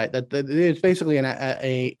foresight. That it's basically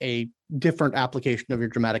a different application of your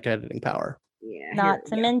dramatic editing power. Yeah. Not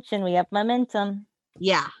to mention, we have momentum.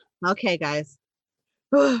 Yeah. Okay, guys.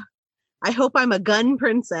 I hope I'm a gun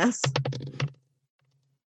princess.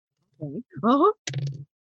 Okay. Oh.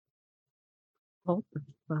 Hold the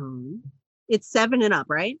phone. It's 7 and up,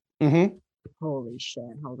 right? Mm-hmm. Holy shit.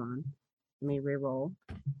 Hold on. Let me re-roll.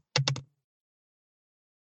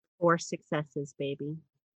 4 successes, baby.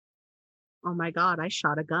 Oh my God, I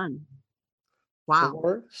shot a gun. Wow.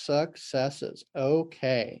 4 successes.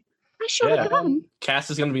 Okay. I shot Yeah. a gun. Cass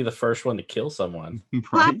is gonna be the first one to kill someone.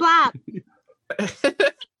 Blap, blap.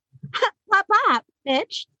 Blap, blap,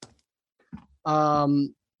 bitch.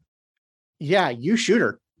 Yeah, you shoot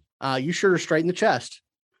her. You shoot her straight in the chest.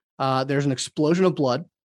 There's an explosion of blood,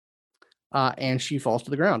 and she falls to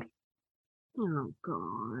the ground. Oh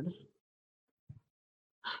God.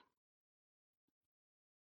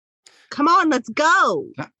 Come on, let's go.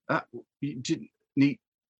 You didn't need.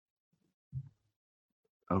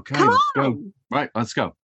 Okay, Come let's go. on. Right, let's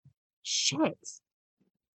go. Shit.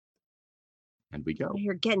 And we go.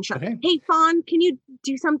 You're getting shot. Okay. Hey, Fawn, can you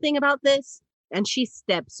do something about this? And she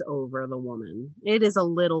steps over the woman. It is a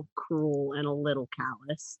little cruel and a little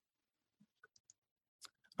callous.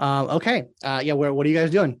 Okay. Yeah. What are you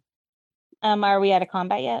guys doing? Are we out of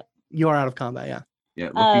combat yet? You are out of combat. Yeah.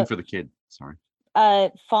 Yeah, looking for the kid. Sorry.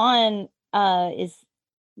 Fawn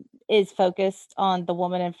is focused on the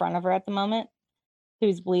woman in front of her at the moment,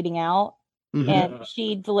 who's bleeding out, Mhm. and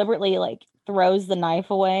she deliberately like throws the knife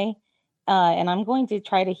away, and I'm going to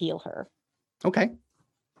try to heal her. Okay.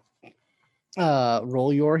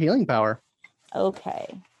 Roll your healing power.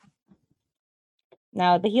 Okay.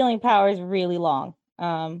 Now the healing power is really long,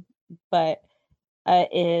 but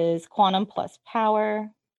is quantum plus power.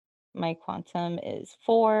 My quantum is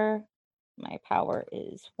 4. My power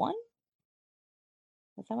is 1.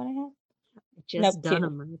 Is that what I have? Just Nope, done 2. a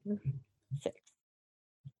murder. 6.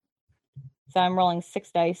 So I'm rolling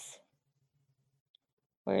 6 dice.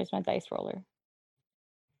 Where's my dice roller?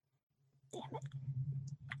 Damn it.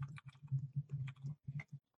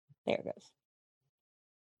 There it goes.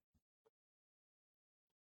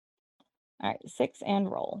 All right, 6 and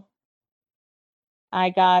roll. I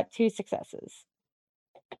got 2 successes.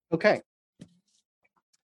 Okay.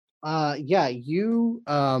 Yeah, you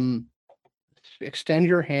extend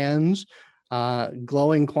your hands.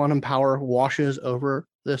 Glowing quantum power washes over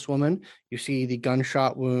this woman. You see the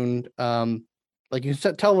gunshot wound. Like you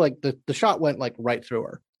can tell, like the shot went like right through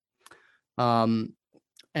her.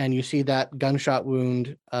 And you see that gunshot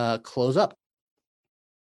wound close up,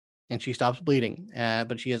 and she stops bleeding.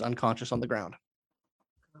 But she is unconscious on the ground.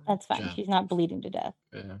 That's fine. job. She's not bleeding to death.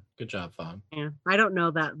 Yeah, good job, Fawn. Yeah, I don't know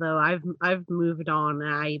that though. I've moved on.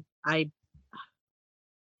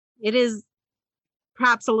 It is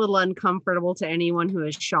perhaps a little uncomfortable to anyone who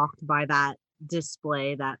is shocked by that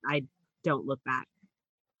display that I don't look back.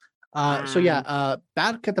 So yeah,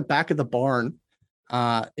 back at the back of the barn,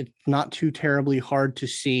 it's not too terribly hard to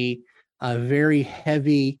see a very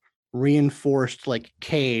heavy reinforced like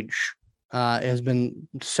cage has been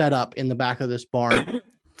set up in the back of this barn.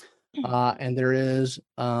 And there is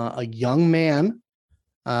a young man,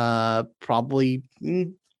 probably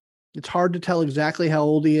it's hard to tell exactly how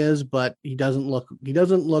old he is, but he doesn't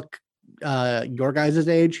look your guys'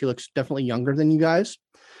 age. He looks definitely younger than you guys.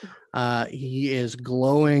 He is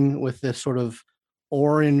glowing with this sort of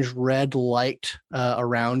orange red light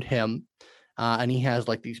around him. And he has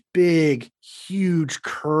like these big, huge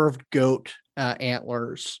curved goat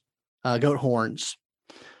antlers goat horns,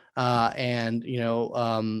 and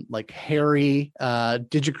like hairy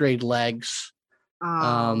digigrade legs,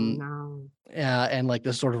 Oh no. and like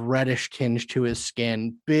this sort of reddish tinge to his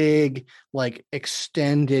skin, big like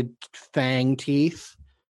extended fang teeth,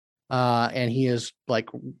 and he is like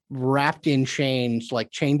wrapped in chains,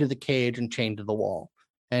 like chained to the cage and chained to the wall,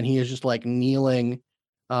 and he is just like kneeling,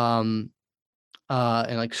 and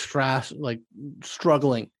like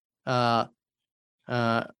struggling,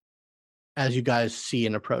 as you guys see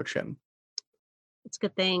and approach him. It's a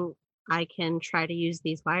good thing I can try to use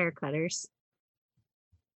these wire cutters.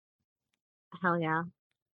 Hell yeah.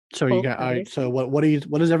 So Both you got cutters. so what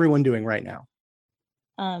is everyone doing right now?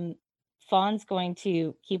 Fawn's going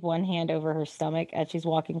to keep one hand over her stomach as she's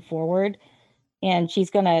walking forward, and she's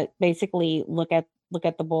gonna basically look at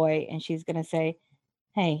the boy, and she's gonna say,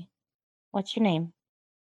 "Hey, what's your name?"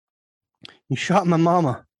 You shot my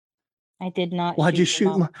mama. I did not. Why'd you shoot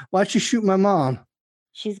your shoot mom. Why'd you shoot my mom?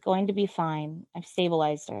 She's going to be fine. I've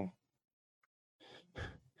stabilized her.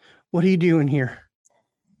 What are you doing here?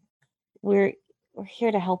 We're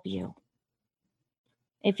here to help you.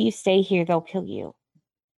 If you stay here, they'll kill you.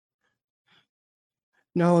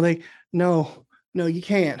 No, you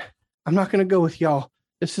can't. I'm not gonna go with y'all.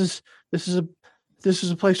 This is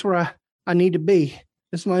a place where I need to be.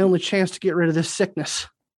 This is my only chance to get rid of this sickness.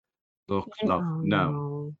 Look, Oh, no,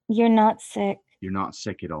 no. You're not sick. you're not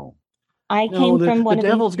sick at all. I No, came from the one of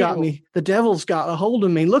devil's these got too. me. The devil's got a hold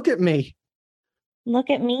of me. Look at me. Look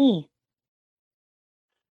at me.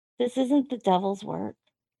 This isn't the devil's work.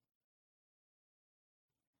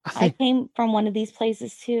 I came from one of these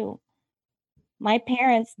places too. My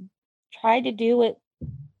parents tried to do it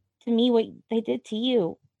to me what they did to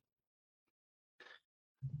you.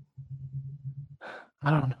 I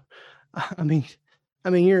don't know. I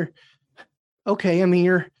mean, you're okay. I mean,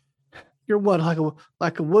 you're what,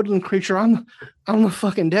 like a woodland creature? I'm the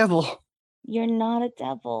fucking devil. You're not a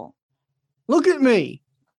devil. Look at me.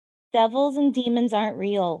 Devils and demons aren't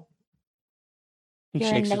real. He You're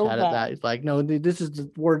a shakes his head at Nova. that. He's like, no, this is the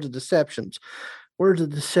words of deceptions. Words of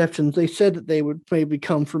deceptions. They said that they would maybe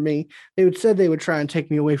come for me. They said they would try and take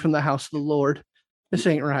me away from the house of the Lord. This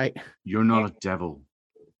ain't right. You're not a devil.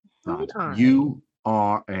 Hold Right? on. You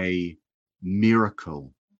are a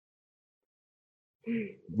miracle.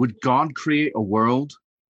 Would God create a world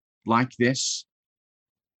like this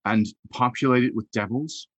and populate it with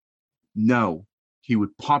devils? No, he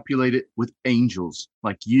would populate it with angels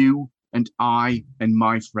like you and I and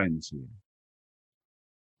my friends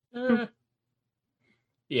here.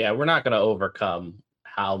 Yeah, we're not going to overcome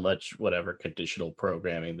how much whatever conditional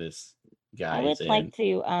programming this guy I would is in. like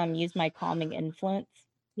to use my calming influence.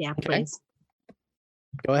 Yeah, Okay. please.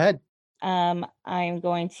 Go ahead. I'm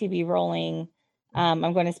going to be rolling. I'm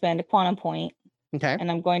going to spend a quantum point, Okay.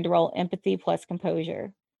 and I'm going to roll empathy plus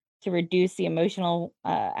composure to reduce the emotional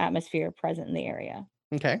atmosphere present in the area.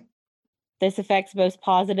 Okay. This affects both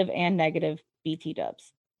positive and negative BT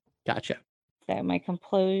dubs. Gotcha. So my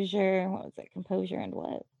composure, what was it? Composure and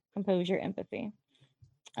what? Composure, empathy.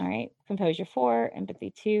 All right. Composure 4,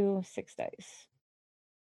 empathy 2, 6 dice.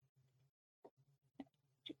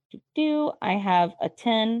 I have a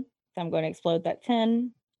 10, so I'm going to explode that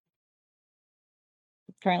 10.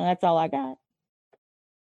 Currently, that's all I got.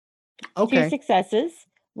 Okay. 2 successes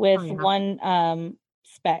with Oh, yeah. 1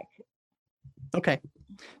 spec. Okay.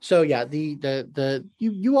 So yeah, the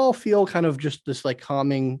you all feel kind of just this like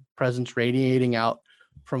calming presence radiating out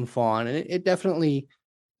from Fawn, and it definitely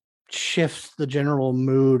shifts the general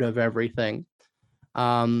mood of everything.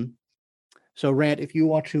 So Rant, if you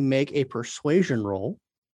want to make a persuasion roll.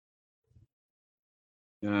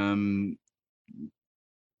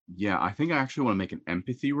 Yeah, I think I actually want to make an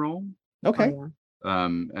empathy roll. Okay. Oh, yeah.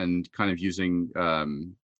 And kind of using a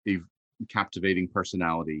captivating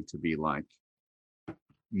personality to be like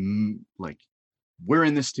we're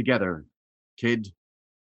in this together, kid.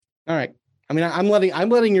 All right. I mean, I'm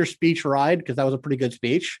letting your speech ride because that was a pretty good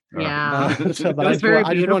speech. Yeah. But It was I just very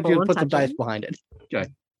want you to beautiful put some and dice touching. behind it. Okay.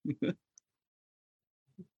 I'm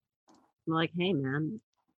like, hey, man.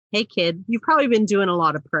 Hey, kid. You've probably been doing a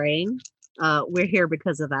lot of praying. We're here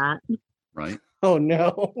because of that. Right. Oh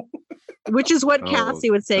no. Which is what Oh, Cassie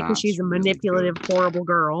would say because she's a that's really manipulative, good. horrible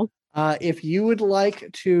girl. If you would like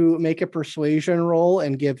to make a persuasion roll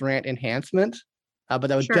and give Rant enhancement, but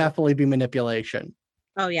that would Sure. definitely be manipulation.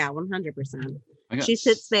 Oh, yeah, 100%. I got She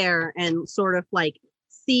sits there and sort of like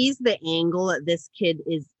sees the angle that this kid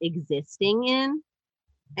is existing in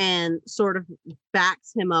and sort of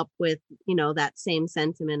backs him up with, that same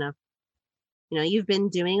sentiment of, you've been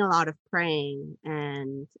doing a lot of praying,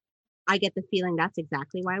 and I get the feeling that's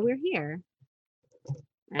exactly why we're here.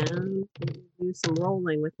 And do some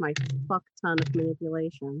rolling with my fuck ton of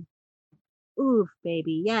manipulation. Oof,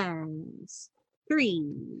 baby, yes. 3.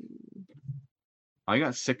 I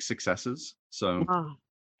got 6 successes, so Oh,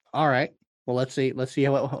 All right. Well, let's see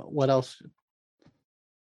what else.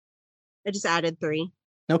 I just added 3.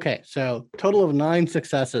 Okay, so total of 9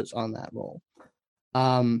 successes on that roll.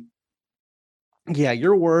 Yeah,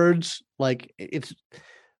 your words, like it's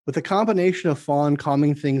with a combination of Fawn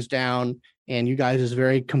calming things down and you guys'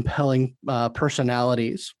 very compelling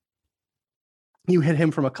personalities. You hit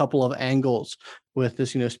him from a couple of angles with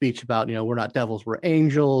this, speech about, we're not devils, we're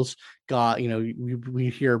angels. God, we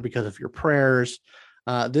here because of your prayers.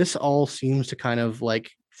 This all seems to kind of like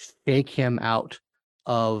shake him out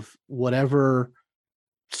of whatever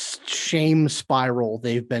shame spiral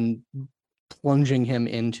they've been plunging him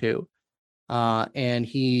into. And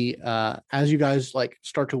he, as you guys like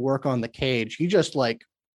start to work on the cage, he just like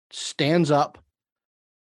stands up,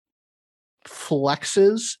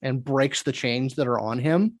 flexes, and breaks the chains that are on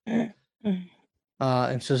him,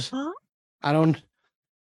 and says, Huh? I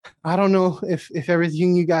don't know if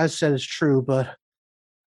everything you guys said is true, but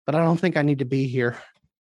I don't think I need to be here.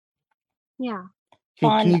 Yeah.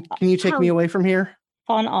 Can you take me away from here?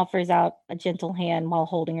 Fawn offers out a gentle hand while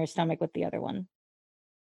holding her stomach with the other one.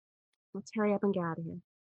 Let's hurry up and get out of here.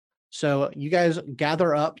 So you guys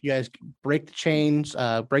gather up, you guys break the chains,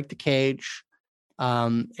 break the cage,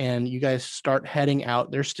 and you guys start heading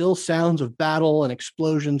out. There's still sounds of battle and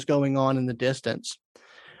explosions going on in the distance.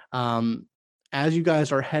 As you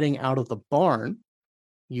guys are heading out of the barn,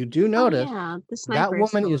 you do notice that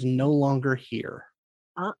woman is no longer here.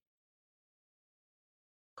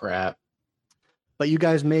 Crap. But you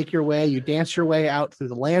guys make your way, you dance your way out through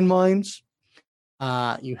the landmines.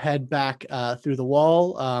 You head back through the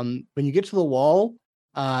wall. When you get to the wall,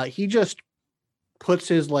 he just puts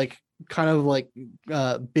his like kind of like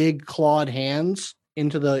big clawed hands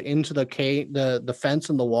into the fence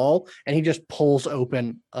in the wall, and he just pulls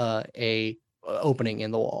open a opening in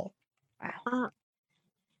the wall. Wow.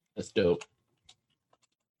 That's dope.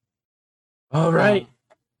 All right.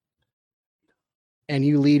 And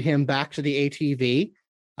you lead him back to the ATV.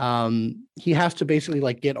 He has to basically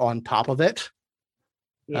like get on top of it.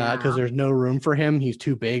 Because there's no room for him. He's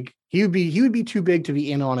too big. He would be too big to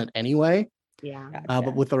be in on it anyway. Yeah. Gotcha.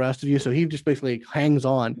 But with the rest of you, so he just basically hangs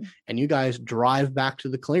on, and you guys drive back to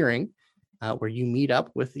the clearing, where you meet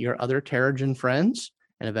up with your other Terrigen friends,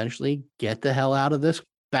 and eventually get the hell out of this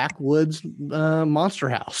backwoods monster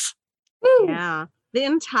house. Yeah. The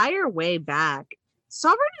entire way back,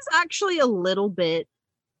 Sovereign is actually a little bit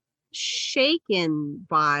shaken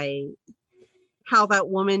by how that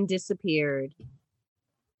woman disappeared.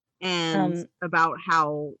 And about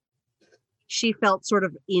how she felt sort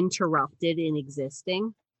of interrupted in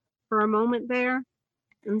existing for a moment there.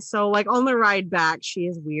 And so like on the ride back, she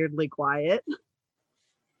is weirdly quiet.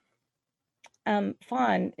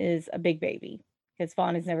 Fawn is a big baby because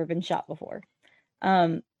Fawn has never been shot before.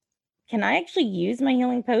 Can I actually use my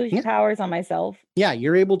healing potion powers on myself? Yeah,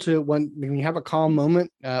 you're able to, when you have a calm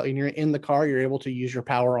moment and you're in the car, you're able to use your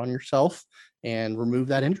power on yourself and remove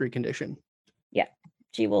that injury condition. Yeah,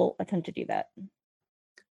 she will attempt to do that.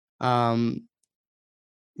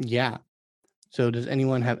 Yeah. So does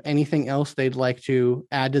anyone have anything else they'd like to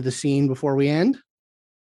add to the scene before we end?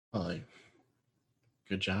 Good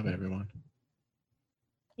job, everyone.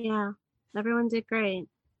 Yeah, everyone did great.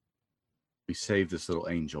 We saved this little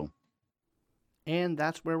angel. And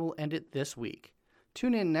that's where we'll end it this week.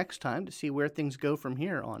 Tune in next time to see where things go from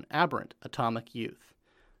here on Aberrant Atomic Youth.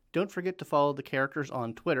 Don't forget to follow the characters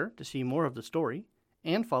on Twitter to see more of the story,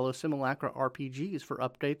 and follow Simulacra RPGs for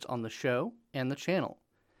updates on the show and the channel.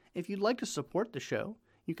 If you'd like to support the show,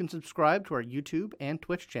 you can subscribe to our YouTube and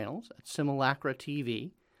Twitch channels at Simulacra TV,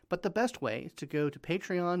 but the best way is to go to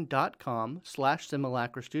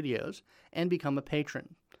patreon.com/Simulacra Studios and become a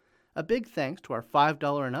patron. A big thanks to our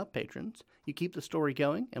 $5 and up patrons. You keep the story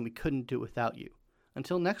going, and we couldn't do it without you.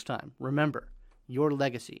 Until next time, remember, your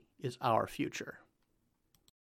legacy is our future.